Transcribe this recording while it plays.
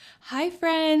Hi,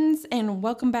 friends, and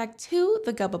welcome back to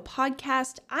the Gubba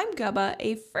Podcast. I'm Gubba,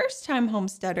 a first-time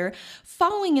homesteader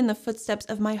following in the footsteps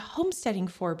of my homesteading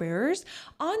forebearers.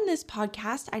 On this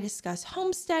podcast, I discuss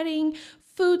homesteading,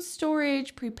 food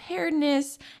storage,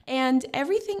 preparedness, and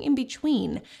everything in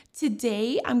between.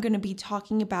 Today, I'm going to be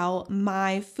talking about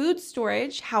my food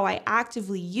storage, how I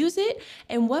actively use it,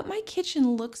 and what my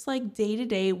kitchen looks like day to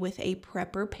day with a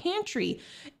prepper pantry.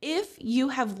 If you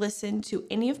have listened to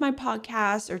any of my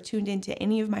podcasts or tuned into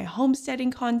any of my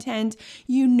homesteading content,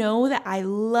 you know that I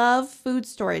love food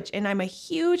storage and I'm a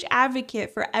huge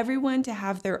advocate for everyone to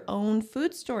have their own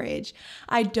food storage.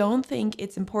 I don't think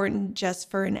it's important just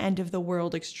for an end of the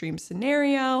world extreme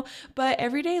scenario, but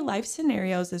everyday life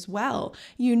scenarios as well.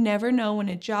 You never know when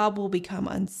a job will become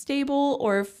unstable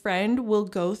or a friend will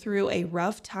go through a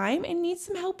rough time and need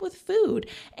some help with food.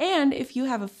 And if you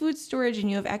have a food storage and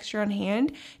you have extra on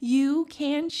hand, you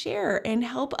can share and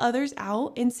help others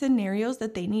out in scenarios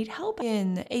that they need help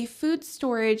in. A food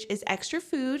storage is extra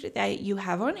food that you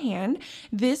have on hand.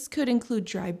 This could include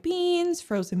dry beans,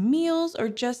 frozen meals, or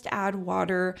just add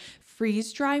water,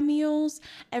 freeze-dry meals.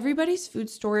 Everybody's food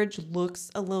storage looks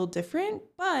a little different,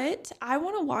 but I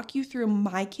want to walk you through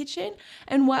my kitchen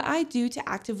and what I do to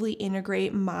actively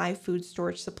integrate my food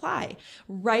storage supply.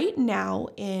 Right now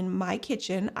in my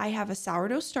kitchen, I have a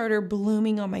sourdough starter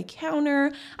blooming on my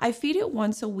counter. I feed it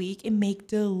once a week and make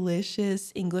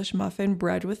delicious English muffin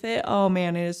bread with it. Oh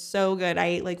man, it is so good. I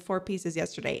ate like 4 pieces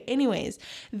yesterday. Anyways,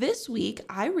 this week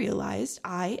I realized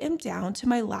I am down to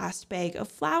my last bag of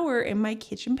flour in my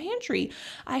kitchen pantry.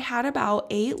 I had about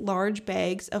 8 large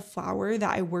bags of flour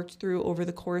that I worked through over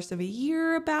the course of a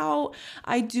year about.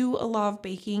 I do a lot of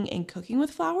baking and cooking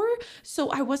with flour, so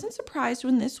I wasn't surprised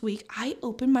when this week I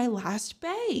opened my last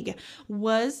bag.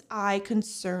 Was I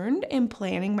concerned in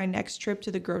planning my next trip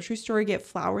to the grocery store to get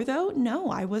flour though? No,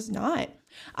 I was not.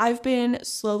 I've been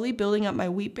slowly building up my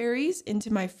wheat berries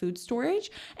into my food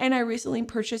storage, and I recently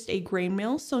purchased a grain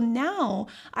mill, so now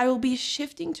I will be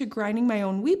shifting to grinding my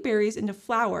own wheat berries into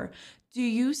flour. Do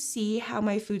you see how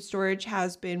my food storage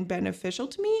has been beneficial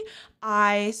to me?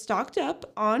 I stocked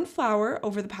up on flour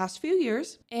over the past few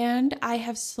years, and I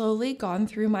have slowly gone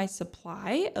through my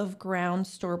supply of ground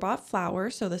store-bought flour,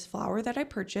 so this flour that I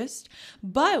purchased.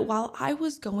 But while I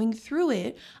was going through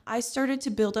it, I started to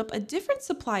build up a different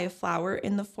supply of flour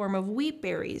in the form of wheat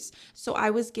berries. So I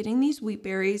was getting these wheat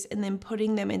berries and then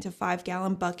putting them into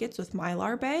 5-gallon buckets with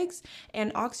Mylar bags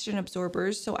and oxygen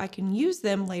absorbers so I can use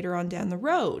them later on down the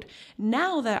road.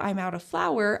 Now that I'm out of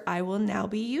flour, I will now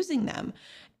be using them.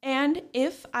 And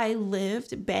if I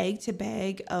lived bag to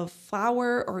bag of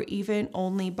flour or even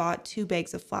only bought 2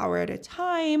 bags of flour at a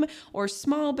time or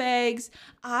small bags,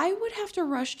 I would have to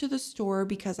rush to the store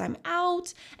because I'm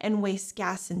out and waste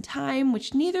gas and time,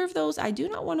 which neither of those I do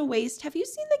not want to waste. Have you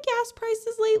seen the gas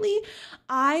prices lately?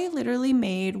 I literally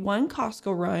made one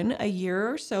Costco run a year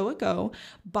or so ago,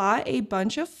 bought a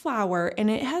bunch of flour, and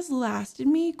it has lasted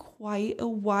me quite a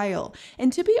while.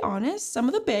 And to be honest, some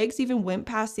of the bags even went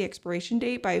past the expiration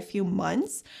date by a few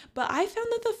months, but I found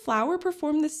that the flour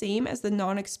performed the same as the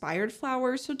non-expired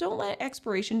flour, so don't let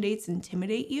expiration dates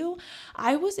intimidate you.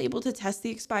 I was able to test the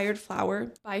expired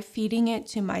flour by feeding it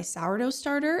to my sourdough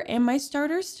starter, and my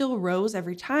starter still rose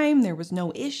every time. There was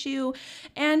no issue,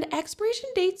 and expiration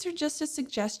dates are just a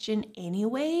suggestion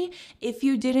anyway, if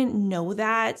you didn't know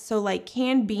that. So like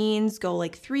canned beans go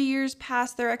like 3 years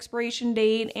past their expiration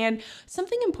date, and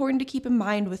something important to keep in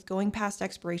mind with going past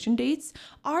expiration dates,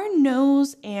 our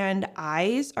nose and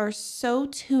eyes are so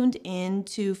tuned in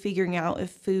to figuring out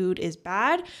if food is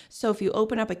bad. So if you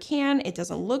open up a can, it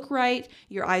doesn't look right,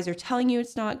 your eyes are telling you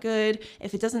it's not good.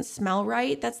 If it doesn't smell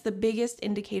right, that's the biggest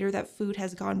indicator that food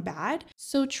has gone bad.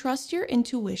 So trust your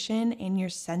intuition and your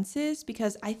senses,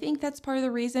 because I think that's part of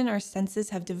the reason our senses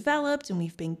have developed and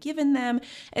we've been given them,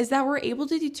 is that we're able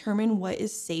to determine what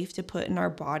is safe to put in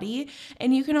our body.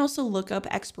 And you can also look up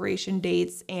expiration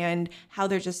dates and how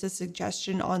they're just a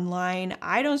suggestion online.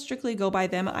 I don't strictly go by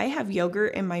them. I have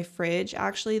yogurt in my fridge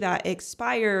actually that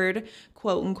expired,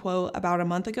 quote unquote, about a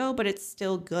month ago, but it's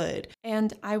still good.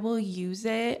 And I will use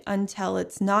it until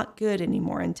it's not good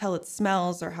anymore, until it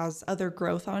smells or has other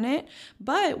growth on it.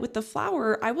 But with the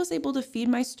flour, I was able to feed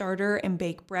my starter and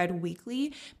bake bread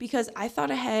weekly because I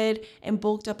thought ahead and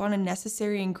bulked up on a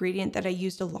necessary ingredient that I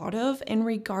used a lot of. And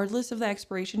regardless of the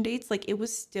expiration dates, like it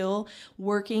was still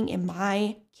working in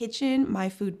my kitchen, my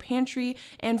food pantry,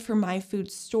 and for my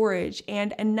food storage.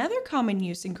 And another common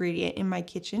use ingredient in my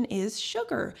kitchen is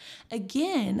sugar.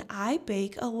 Again, I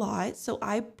bake a lot, so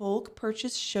I bulk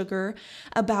purchased sugar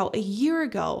about a year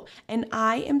ago, and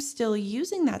I am still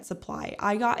using that supply.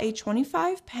 I got a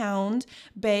 25-pound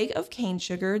bag of cane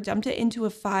sugar, dumped it into a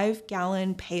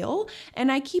 5-gallon pail,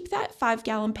 and I keep that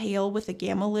 5-gallon pail with a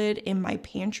gamma lid in my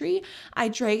pantry. I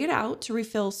drag it out to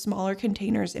refill smaller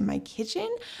containers in my kitchen,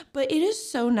 but it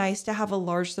is so nice to have a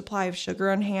large supply of sugar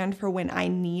on hand for when I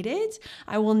need it.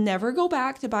 I will never go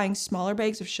back to buying smaller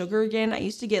bags of sugar again. I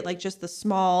used to get like just the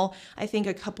small, I think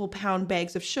a couple pound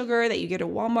bags of sugar that you get at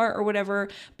Walmart or whatever,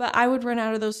 but I would run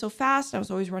out of those so fast. I was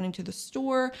always running to the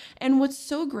store. And what's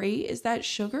so great is that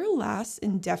sugar lasts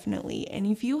indefinitely. And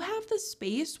if you have the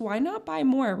space, why not buy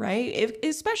more, right?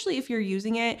 Especially if you're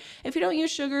using it. If you don't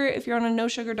use sugar, if you're on a no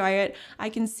sugar diet, I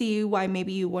can see why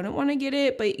maybe you wouldn't want to get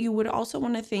it, but you would also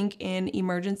want to think in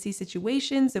emergency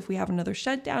situations if we have another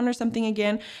shutdown or something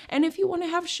again. And if you want to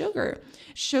have sugar,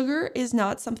 sugar is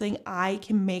not something I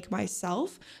can make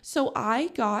myself. So I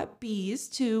got bees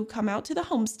to come out to the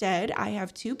homestead. I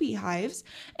have 2 beehives,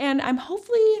 and I'm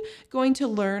hopefully going to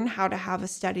learn how to have a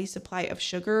steady supply of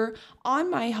sugar on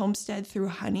my homestead through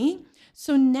honey.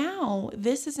 So now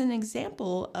this is an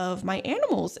example of my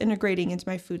animals integrating into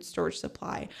my food storage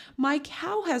supply. My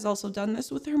cow has also done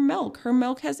this with her milk. Her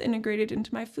milk has integrated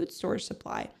into my food storage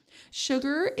supply.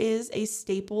 Sugar is a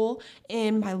staple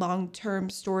in my long-term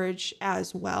storage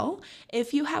as well.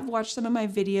 If you have watched some of my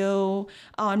video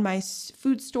on my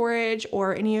food storage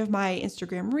or any of my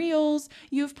Instagram reels,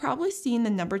 you've probably seen the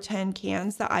number 10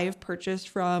 cans that I have purchased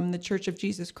from the Church of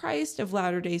Jesus Christ of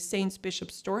Latter-day Saints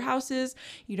Bishop Storehouses.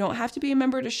 You don't have to be a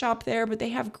member to shop there, but they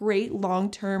have great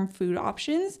long-term food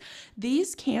options.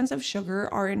 These cans of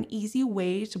sugar are an easy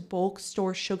way to bulk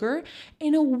store sugar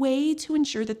in a way to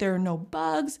ensure that there are no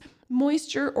bugs,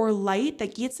 moisture, or light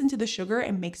that gets into the sugar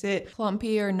and makes it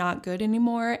clumpy or not good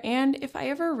anymore. And if I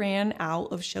ever ran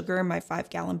out of sugar in my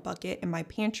 5-gallon bucket in my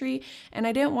pantry and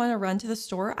I didn't want to run to the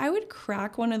store, I would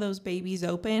crack one of those babies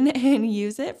open and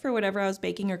use it for whatever I was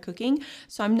baking or cooking.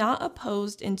 So I'm not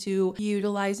opposed into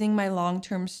utilizing my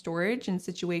long-term storage in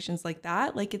situations like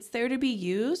that. Like, it's there to be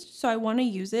used, so I want to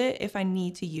use it if I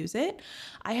need to use it.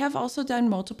 I have also done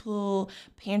multiple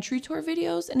pantry tour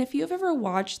videos, and if you've ever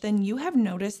watched, then you have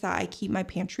noticed that I keep my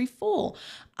pantry full.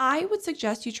 I would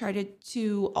suggest you try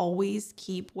to always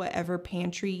keep whatever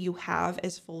pantry you have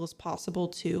as full as possible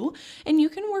too. And you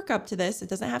can work up to this. It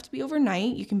doesn't have to be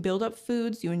overnight. You can build up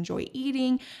foods you enjoy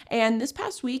eating. And this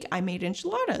past week, I made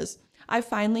enchiladas. I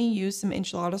finally used some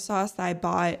enchilada sauce that I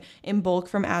bought in bulk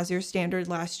from As Your Standard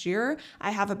last year.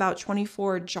 I have about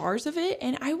 24 jars of it,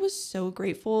 and I was so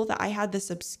grateful that I had this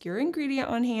obscure ingredient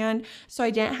on hand so I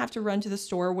didn't have to run to the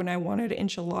store when I wanted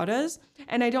enchiladas.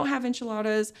 And I don't have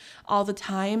enchiladas all the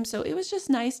time, so it was just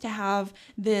nice to have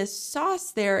this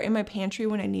sauce there in my pantry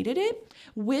when I needed it.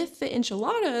 With the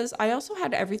enchiladas, I also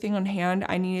had everything on hand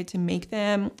I needed to make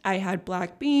them. I had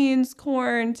black beans,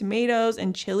 corn, tomatoes,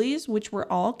 and chilies, which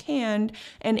were all canned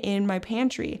and in my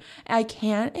pantry. I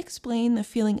can't explain the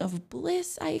feeling of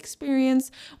bliss I experience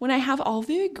when I have all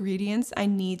the ingredients I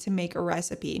need to make a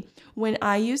recipe. When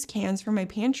I use cans for my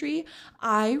pantry,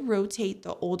 I rotate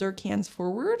the older cans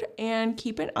forward and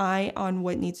keep an eye on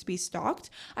what needs to be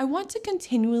stocked. I want to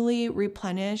continually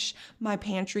replenish my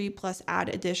pantry plus add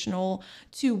additional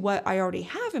to what I already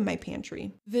have in my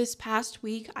pantry. This past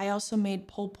week, I also made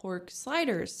pulled pork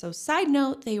sliders. So side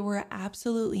note, they were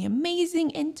absolutely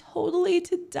amazing and totally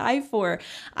to die for.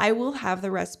 I will have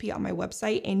the recipe on my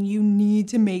website, and you need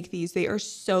to make these. They are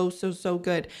so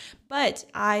good. But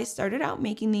I started out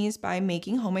making these by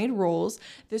making homemade rolls.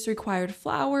 This required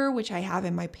flour, which I have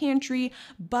in my pantry,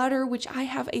 butter, which I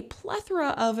have a plethora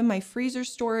of in my freezer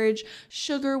storage,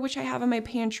 sugar, which I have in my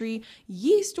pantry,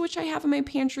 yeast, which I have in my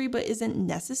pantry, but isn't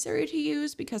necessary to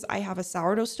use because I have a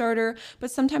sourdough starter.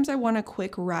 But sometimes I want a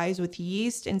quick rise with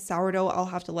yeast, and sourdough I'll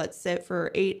have to let sit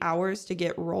for 8 hours to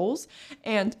get rolls,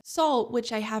 and salt,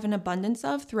 which I have an abundance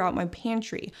of throughout my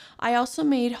pantry. I also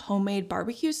made homemade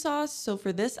barbecue sauce. So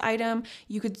for this item,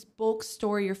 you could bulk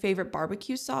store your favorite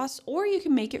barbecue sauce, or you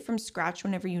can make it from scratch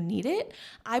whenever you need it.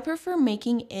 I prefer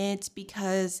making it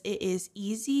because it is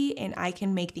easy and I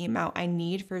can make the amount I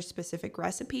need for a specific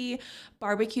recipe.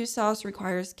 Barbecue sauce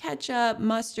requires ketchup,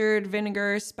 mustard,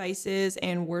 vinegar, spices,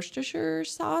 and Worcestershire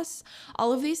sauce.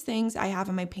 All of these things I have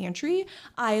in my pantry.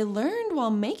 I learned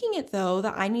while making it though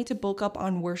that I need to bulk up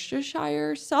on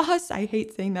Worcestershire sauce. I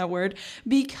hate saying that word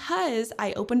because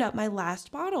I opened up my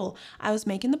last bottle. I was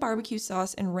making the barbecue barbecue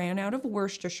sauce and ran out of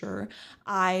Worcestershire.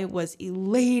 I was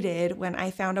elated when I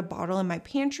found a bottle in my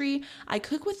pantry. I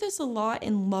cook with this a lot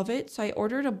and love it, so I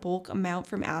ordered a bulk amount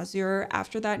from Azure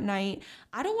after that night.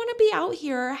 I don't want to be out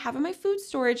here having my food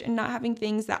storage and not having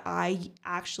things that I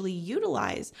actually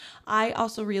utilize. I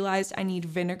also realized I need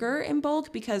vinegar in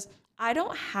bulk because I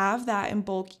don't have that in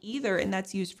bulk either, and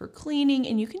that's used for cleaning,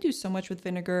 and you can do so much with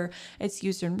vinegar. It's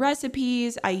used in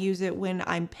recipes. I use it when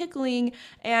I'm pickling,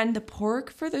 and the pork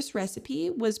for this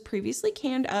recipe was previously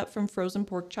canned up from frozen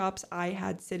pork chops I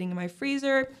had sitting in my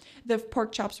freezer. The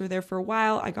pork chops were there for a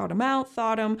while. I got them out,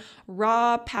 thawed them,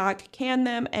 raw, pack, canned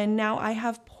them, and now I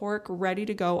have pork ready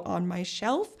to go on my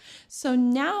shelf. So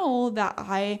now that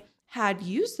I had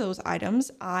used those items,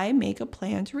 I make a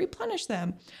plan to replenish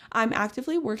them. I'm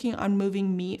actively working on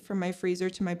moving meat from my freezer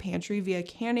to my pantry via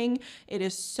canning. It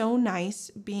is so nice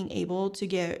being able to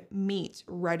get meat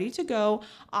ready to go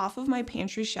off of my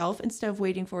pantry shelf instead of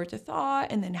waiting for it to thaw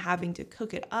and then having to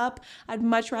cook it up. I'd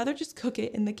much rather just cook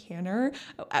it in the canner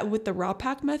with the raw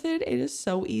pack method. It is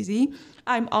so easy.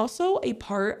 I'm also a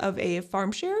part of a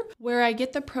farm share where I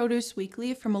get the produce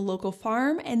weekly from a local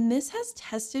farm, and this has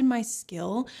tested my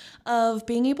skill of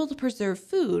being able to preserve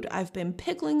food. I've been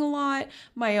pickling a lot.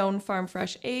 My own farm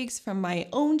fresh eggs from my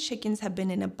own chickens have been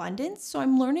in abundance, so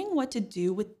I'm learning what to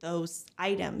do with those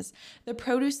items. The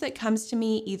produce that comes to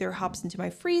me either hops into my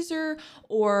freezer,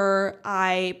 or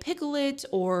I pickle it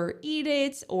or eat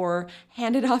it or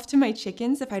hand it off to my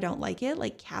chickens if I don't like it,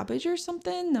 like cabbage or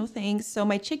something. No thanks. So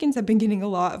my chickens have been getting a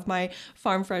lot of my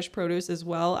farm fresh produce as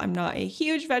well. I'm not a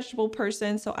huge vegetable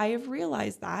person, so I have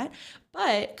realized that.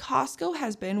 But Costco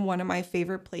has been one of my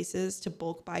favorite places to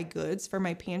bulk buy goods for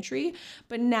my pantry.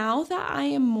 But now that I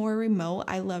am more remote,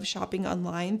 I love shopping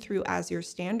online through Azure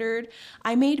Standard.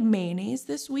 I made mayonnaise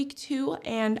this week too,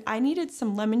 and I needed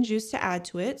some lemon juice to add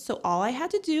to it. So all I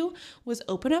had to do was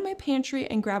open up my pantry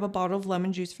and grab a bottle of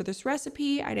lemon juice for this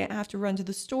recipe. I didn't have to run to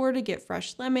the store to get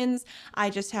fresh lemons. I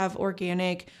just have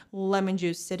organic lemon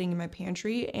juice sitting in my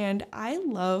pantry, and I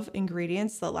love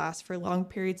ingredients that last for long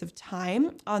periods of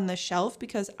time on the shelf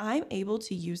because I'm able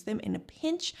to use them in a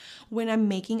pinch when I'm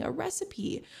making a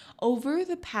recipe. Over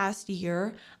the past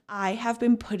year, I have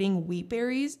been putting wheat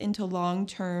berries into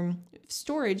long-term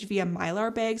storage via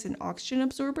Mylar bags and oxygen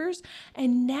absorbers,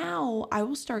 and now I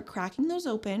will start cracking those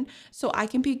open so I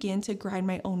can begin to grind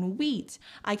my own wheat.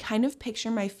 I kind of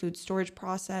picture my food storage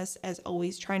process as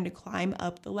always trying to climb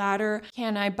up the ladder.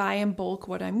 Can I buy in bulk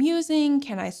what I'm using?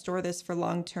 Can I store this for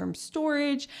long-term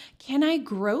storage? Can I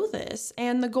grow this?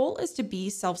 And the goal is to be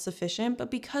self-sufficient,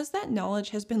 but because that knowledge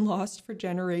has been lost for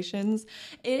generations,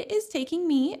 it is taking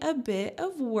me a bit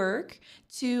of work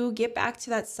to get back to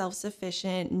that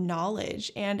self-sufficient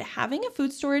knowledge. And having a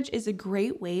food storage is a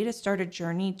great way to start a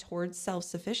journey towards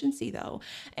self-sufficiency though.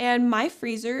 And my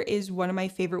freezer is one of my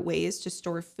favorite ways to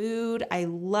store food. I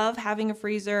love having a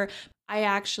freezer. I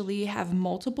actually have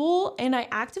multiple, and I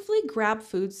actively grab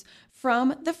foods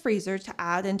from the freezer to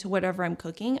add into whatever I'm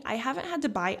cooking. I haven't had to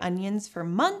buy onions for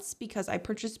months because I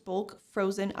purchased bulk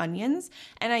frozen onions,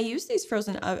 and I use these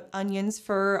frozen onions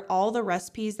for all the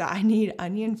recipes that I need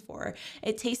onion for.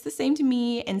 It tastes the same to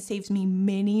me and saves me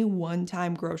many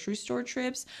one-time grocery store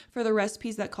trips for the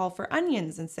recipes that call for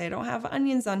onions, and say I don't have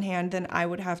onions on hand, then I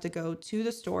would have to go to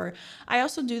the store. I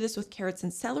also do this with carrots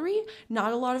and celery.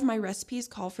 Not a lot of my recipes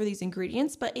call for these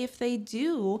ingredients, but if they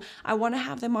do, I want to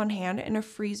have them on hand, and a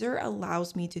freezer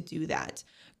allows me to do that.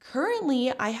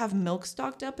 Currently, I have milk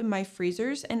stocked up in my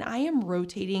freezers, and I am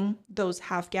rotating those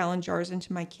half-gallon jars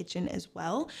into my kitchen as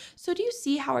well. So do you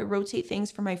see how I rotate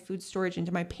things from my food storage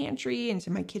into my pantry,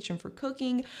 into my kitchen for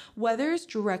cooking? Whether it's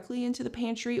directly into the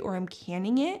pantry or I'm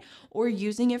canning it or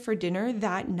using it for dinner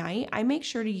that night, I make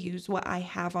sure to use what I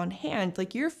have on hand.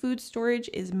 Like, your food storage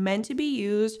is meant to be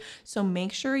used, so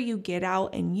make sure you get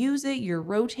out and use it. You're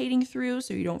rotating through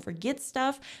so you don't forget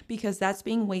stuff, because that's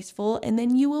being wasteful, and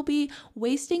then you will be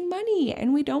wasting money,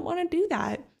 and we don't want to do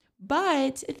that.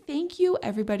 But thank you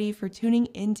everybody for tuning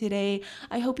in today.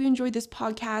 I hope you enjoyed this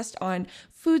podcast on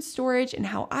food storage and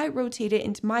how I rotate it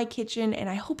into my kitchen, and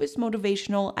I hope it's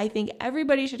motivational. I think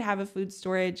everybody should have a food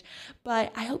storage,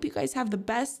 but I hope you guys have the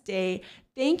best day.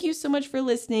 Thank you so much for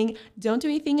listening. Don't do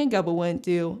anything a Gubba wouldn't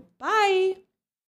do. Bye.